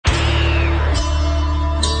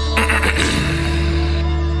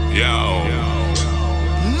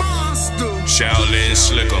Shaolin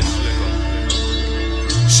Slickum,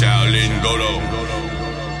 Shaolin Goadoa.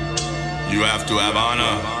 You have to have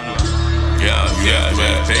honor. Yeah, you have to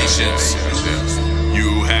have patience.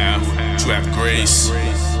 You have to have grace.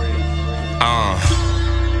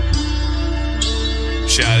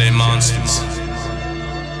 Shaolin Monstas.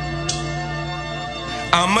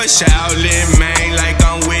 I'm a Shaolin man, like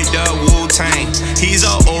I'm with the Wu-Tang. He's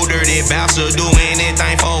a older that bounce to do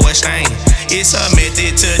anything for a stain. It's a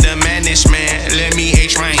method to the madness, man. Let me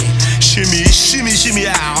explain. Shimmy, shimmy, shimmy,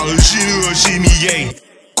 ow, shimmy, shimmy, yay.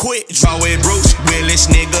 Quit draw with Bruce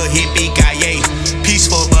Willis, nigga, hippie Kanye.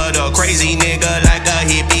 Peaceful but a crazy nigga like a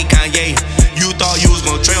hippie Kanye. You thought you was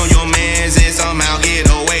gon' trade on your mans and somehow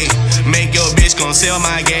get away. Make your bitch gon' sell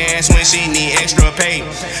my gas when she need extra pay.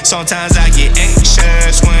 Sometimes I get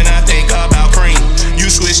anxious when I think about cream.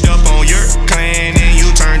 You switched up on your clan and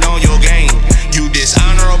you turned on your game. You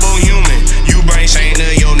dishonorable human, you bring shame to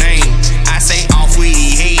your name. I say off we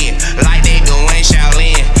head like they doing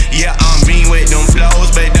Shaolin. Yeah, I'm mean with them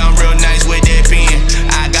flows, but I'm real nice with that pen.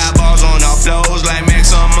 I got balls on the flows like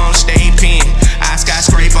maximum stay pin. I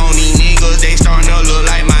skyscrape on these niggas, they starting to look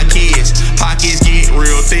like my kids. Pockets get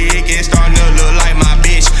real thick, it's starting to look like my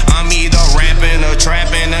bitch. I'm either rapping or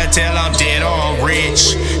trapping until I'm dead or I'm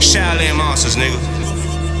rich. Shaolin Monstas, nigga.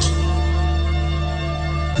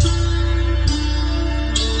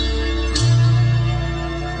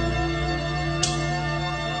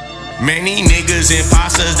 Many niggas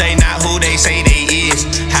imposters, they not who they say they is.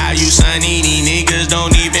 How you sunny, these niggas don't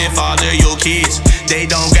even father your kids. They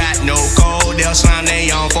don't got no code, they'll slime they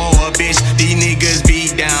on for a bitch. These niggas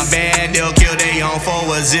beat down bad, they'll kill they on for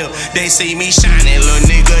a zip. They see me shining, little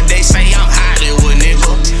nigga, they say I'm Hollywood,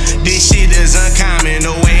 nigga. This shit is uncommon,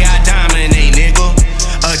 the way I dominate, nigga.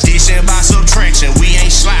 Addition by subtraction, we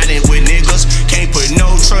ain't sliding with niggas. Can't put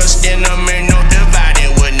no trust in them and no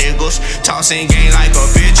dividing with niggas. Tossing game like a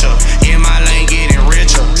pitcher, in my lane getting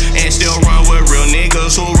richer. And still run with real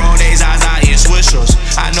niggas who roll they Zaza in swishers.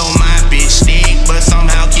 I know my bitch thick, but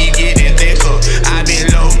somehow keep getting thicker. I been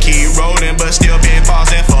low-key rolling, but still been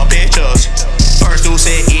pausing for pictures. First who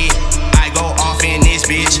said it, I go off in this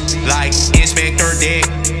bitch like Inspector Deck.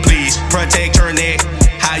 Please protect her neck.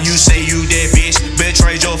 How you say you that bitch?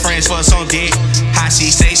 Betrayed your friends for some dick. How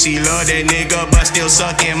she say she love that nigga, but still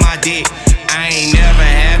sucking my dick. I ain't never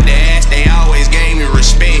have to ask, they always gave me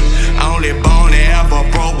respect. Only bone that ever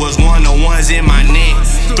broke was one of the ones in my neck.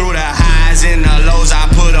 Through the highs and the lows, I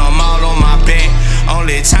put them all on my back.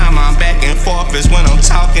 Only time I'm back and forth is when I'm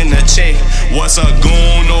talking to check. What's a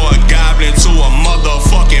goon or a goblin to a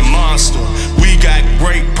motherfucking monster? We got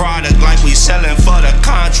great product like we selling for the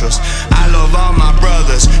Contras. I love all my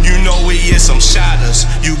brothers, you know we is some shotters.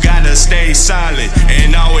 You gotta stay solid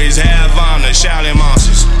and always have honor, Shaolin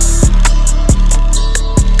Monstas.